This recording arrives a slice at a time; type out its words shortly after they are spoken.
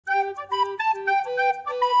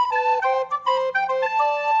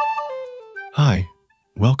Hi,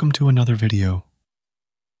 welcome to another video.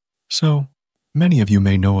 So, many of you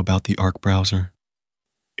may know about the Arc browser.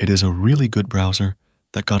 It is a really good browser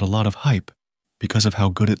that got a lot of hype because of how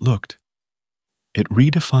good it looked. It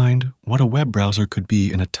redefined what a web browser could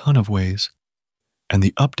be in a ton of ways, and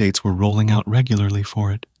the updates were rolling out regularly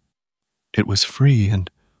for it. It was free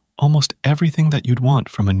and almost everything that you'd want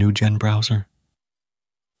from a new-gen browser.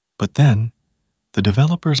 But then, the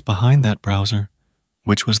developers behind that browser,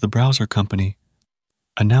 which was the browser company,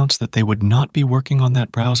 announced that they would not be working on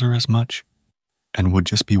that browser as much and would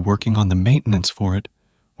just be working on the maintenance for it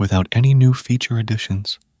without any new feature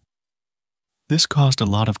additions. This caused a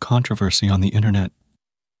lot of controversy on the internet.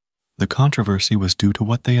 The controversy was due to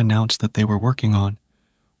what they announced that they were working on,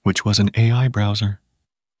 which was an AI browser.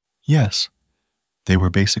 Yes, they were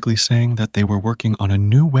basically saying that they were working on a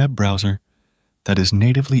new web browser that is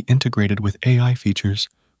natively integrated with AI features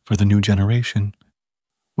for the new generation,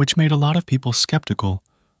 which made a lot of people skeptical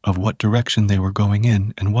of what direction they were going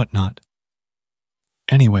in and whatnot.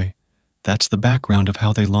 Anyway, that's the background of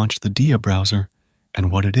how they launched the Dia browser and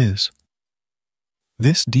what it is.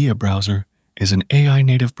 This Dia browser is an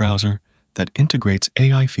AI-native browser that integrates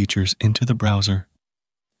AI features into the browser.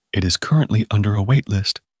 It is currently under a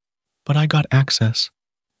waitlist, but I got access,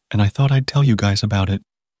 and I thought I'd tell you guys about it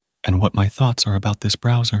and what my thoughts are about this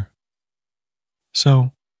browser.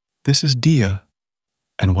 So, this is Dia,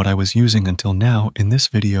 and what I was using until now in this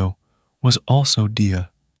video was also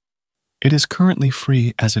Dia. It is currently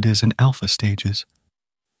free as it is in alpha stages,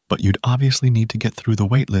 but you'd obviously need to get through the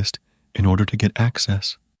waitlist in order to get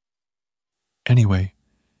access. Anyway,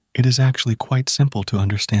 it is actually quite simple to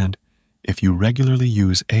understand if you regularly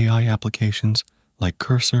use AI applications like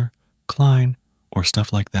Cursor, Klein, or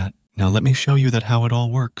stuff like that. Now let me show you how it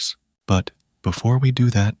all works. But before we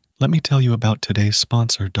do that, let me tell you about today's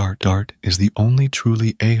sponsor, Dart. Dart is the only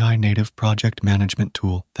truly AI-native project management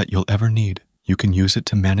tool that you'll ever need. You can use it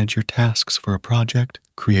to manage your tasks for a project,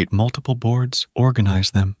 create multiple boards,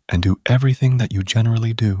 organize them, and do everything that you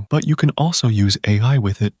generally do. But you can also use AI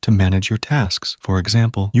with it to manage your tasks. For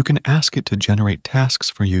example, you can ask it to generate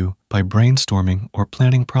tasks for you by brainstorming or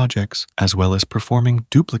planning projects, as well as performing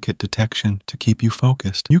duplicate detection to keep you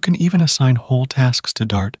focused. You can even assign whole tasks to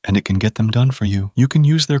Dart, and it can get them done for you. You can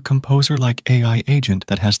use their composer-like AI agent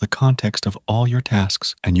that has the context of all your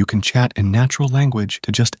tasks, and you can chat in natural language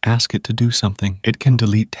to just ask it to do something. It can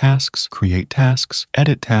delete tasks, create tasks,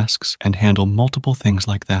 edit tasks, and handle multiple things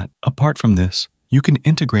like that. Apart from this, you can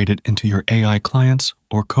integrate it into your AI clients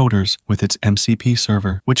or coders with its MCP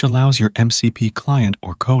server, which allows your MCP client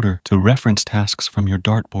or coder to reference tasks from your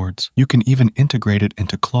dartboards. You can even integrate it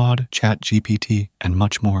into Claude, ChatGPT, and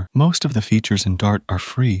much more. Most of the features in Dart are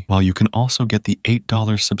free, while you can also get the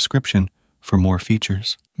 $8 subscription for more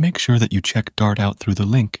features. Make sure that you check Dart out through the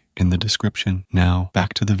link in the description. Now,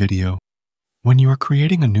 back to the video. When you are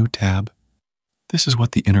creating a new tab, this is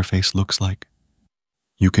what the interface looks like.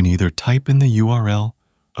 You can either type in the URL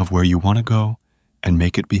of where you want to go and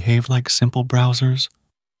make it behave like simple browsers,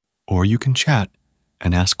 or you can chat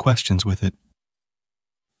and ask questions with it.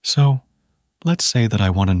 So, let's say that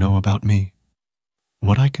I want to know about me.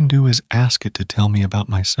 What I can do is ask it to tell me about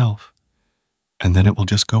myself, and then it will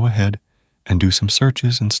just go ahead and do some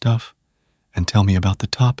searches and stuff and tell me about the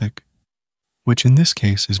topic, which in this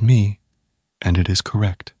case is me, and it is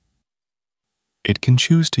correct. It can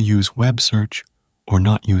choose to use web search or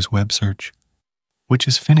not use web search, which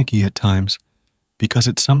is finicky at times because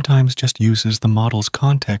it sometimes just uses the model's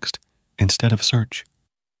context instead of search.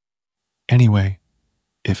 Anyway,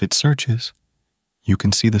 if it searches, you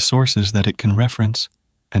can see the sources that it can reference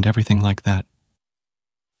and everything like that.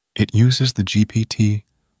 It uses the GPT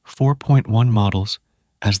 4.1 models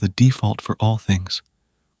as the default for all things,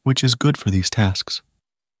 which is good for these tasks.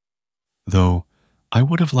 Though, I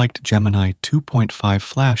would have liked Gemini 2.5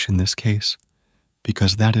 Flash in this case,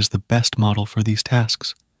 because that is the best model for these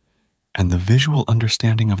tasks, and the visual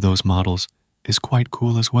understanding of those models is quite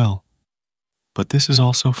cool as well. But this is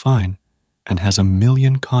also fine, and has a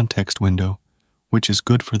million context window, which is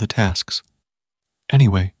good for the tasks.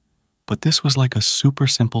 Anyway, but this was like a super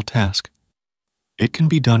simple task. It can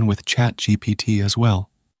be done with ChatGPT as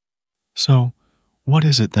well. So, what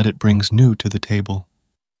is it that it brings new to the table?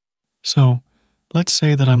 So, let's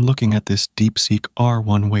say that I'm looking at this DeepSeek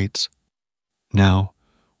R1 weights. Now,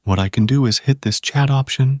 what I can do is hit this chat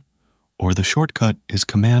option, or the shortcut is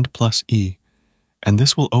Command+E, and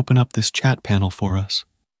this will open up this chat panel for us.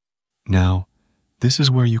 Now, this is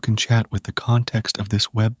where you can chat with the context of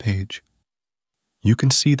this web page. You can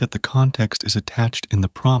see that the context is attached in the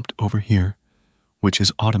prompt over here, which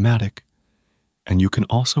is automatic, and you can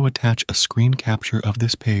also attach a screen capture of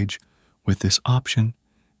this page with this option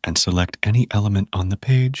and select any element on the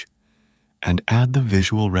page and add the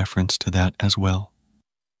visual reference to that as well.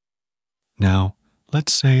 Now,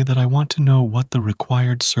 let's say that I want to know what the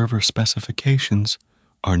required server specifications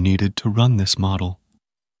are needed to run this model.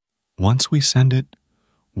 Once we send it,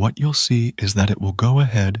 what you'll see is that it will go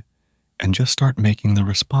ahead and just start making the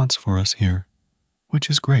response for us here, which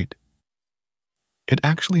is great. It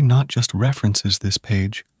actually not just references this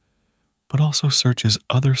page, but also searches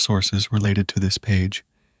other sources related to this page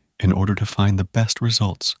in order to find the best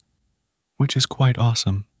results, which is quite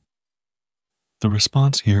awesome. The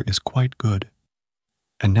response here is quite good.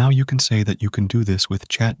 And now you can say that you can do this with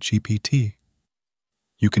ChatGPT.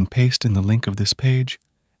 You can paste in the link of this page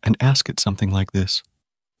and ask it something like this,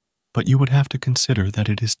 but you would have to consider that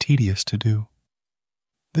it is tedious to do.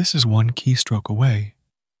 This is one keystroke away,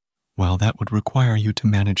 while that would require you to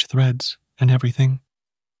manage threads and everything,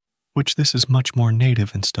 which this is much more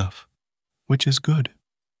native and stuff, which is good.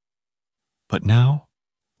 But now,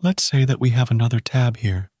 let's say that we have another tab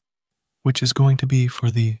here, which is going to be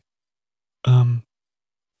for the,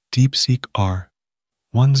 DeepSeek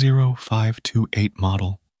R10528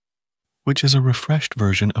 model, which is a refreshed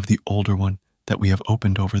version of the older one that we have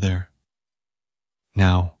opened over there.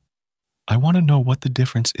 Now, I want to know what the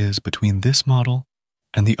difference is between this model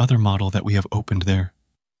and the other model that we have opened there.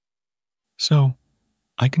 So,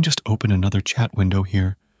 I can just open another chat window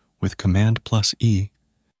here with Command+E,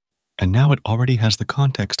 and now it already has the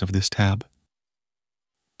context of this tab.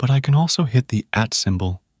 But I can also hit the @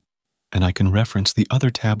 symbol, and I can reference the other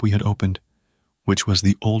tab we had opened, which was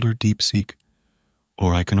the older DeepSeek,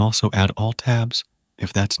 or I can also add all tabs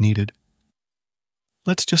if that's needed.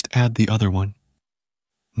 Let's just add the other one.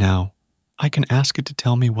 Now, I can ask it to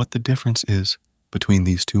tell me what the difference is between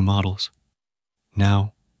these two models.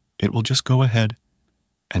 Now, it will just go ahead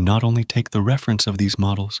and not only take the reference of these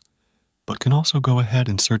models, but can also go ahead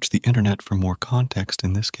and search the internet for more context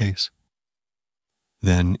in this case.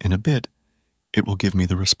 Then, in a bit, it will give me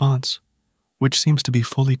the response, which seems to be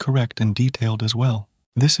fully correct and detailed as well.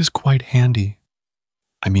 This is quite handy.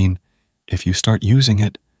 I mean, if you start using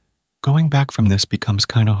it, going back from this becomes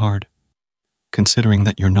kind of hard, considering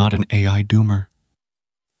that you're not an AI doomer.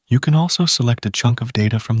 You can also select a chunk of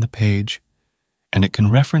data from the page, and it can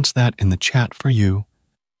reference that in the chat for you,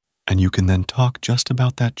 and you can then talk just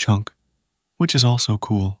about that chunk, which is also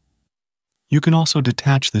cool. You can also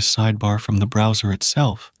detach this sidebar from the browser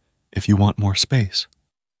itself if you want more space.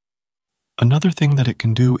 Another thing that it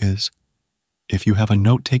can do is, if you have a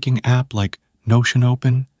note-taking app like Notion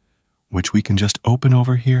open, which we can just open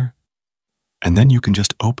over here, and then you can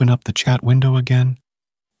just open up the chat window again,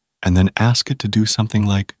 and then ask it to do something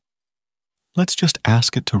like, let's just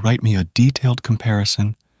ask it to write me a detailed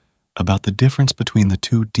comparison about the difference between the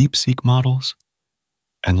two DeepSeek models,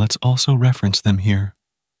 and let's also reference them here.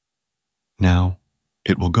 Now,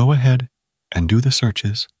 it will go ahead and do the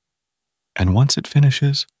searches, and once it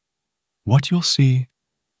finishes, what you'll see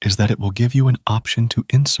is that it will give you an option to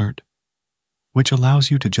insert, which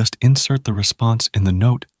allows you to just insert the response in the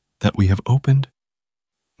note that we have opened,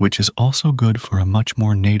 which is also good for a much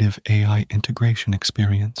more native AI integration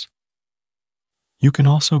experience. You can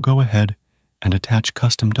also go ahead and attach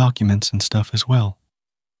custom documents and stuff as well.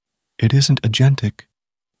 It isn't agentic,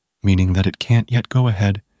 meaning that it can't yet go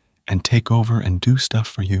ahead and take over and do stuff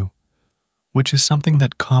for you, which is something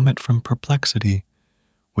that Comet from Perplexity,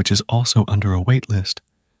 which is also under a waitlist,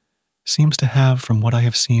 seems to have from what I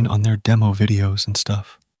have seen on their demo videos and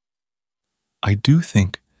stuff. I do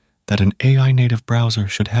think that an AI native browser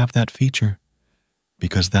should have that feature,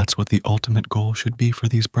 because that's what the ultimate goal should be for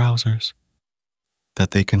these browsers,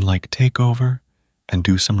 that they can take over and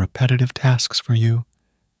do some repetitive tasks for you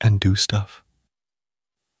and do stuff.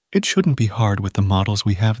 It shouldn't be hard with the models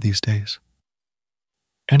we have these days.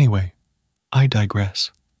 Anyway, I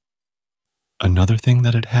digress. Another thing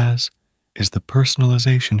that it has is the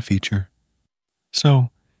personalization feature.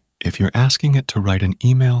 So, if you're asking it to write an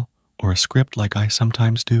email or a script like I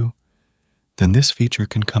sometimes do, then this feature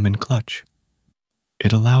can come in clutch.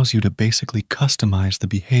 It allows you to basically customize the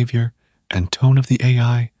behavior and tone of the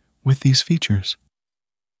AI with these features.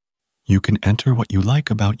 You can enter what you like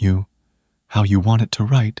about you, how you want it to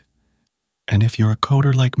write, and if you're a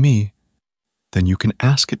coder like me, then you can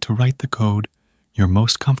ask it to write the code you're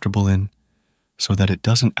most comfortable in so that it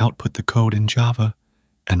doesn't output the code in Java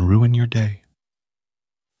and ruin your day.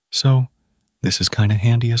 So, this is kind of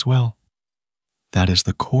handy as well. That is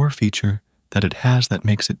the core feature that it has that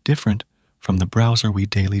makes it different from the browser we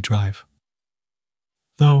daily drive.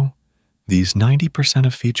 Though, these 90%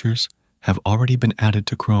 of features have already been added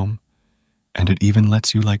to Chrome, and it even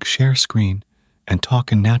lets you share screen and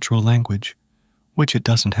talk in natural language, which it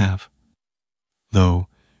doesn't have. Though,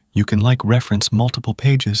 you can reference multiple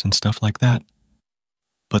pages and stuff like that.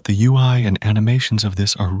 But the UI and animations of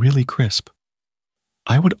this are really crisp.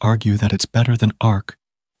 I would argue that it's better than Arc,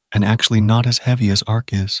 and actually not as heavy as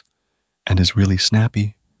Arc is, and is really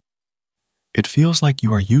snappy. It feels like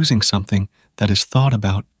you are using something that is thought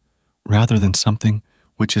about, rather than something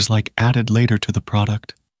which is added later to the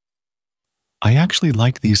product. I actually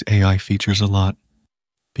like these AI features a lot,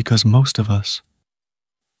 because most of us,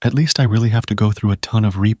 at least I really have to go through a ton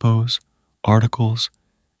of repos, articles,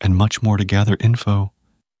 and much more to gather info,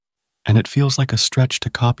 and it feels like a stretch to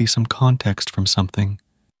copy some context from something,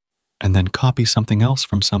 and then copy something else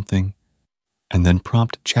from something, and then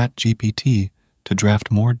prompt chatgpt to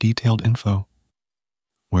draft more detailed info.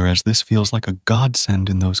 Whereas this feels like a godsend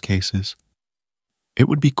in those cases. It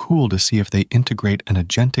would be cool to see if they integrate an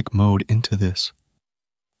agentic mode into this.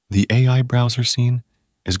 The AI browser scene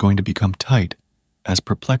is going to become tight, as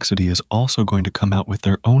Perplexity is also going to come out with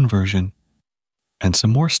their own version, and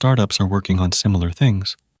some more startups are working on similar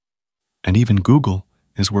things. And even Google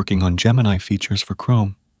is working on Gemini features for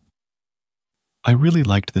Chrome. I really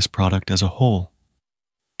liked this product as a whole.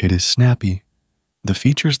 It is snappy, the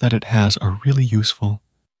features that it has are really useful,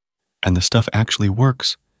 and the stuff actually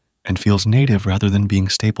works and feels native rather than being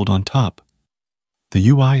stapled on top. The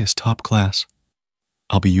UI is top class.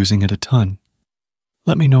 I'll be using it a ton.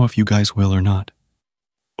 Let me know if you guys will or not.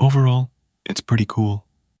 Overall, it's pretty cool.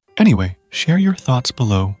 Anyway, share your thoughts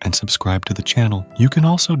below and subscribe to the channel. You can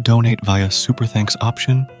also donate via Super Thanks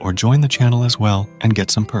option or join the channel as well and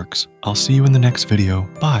get some perks. I'll see you in the next video.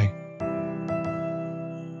 Bye.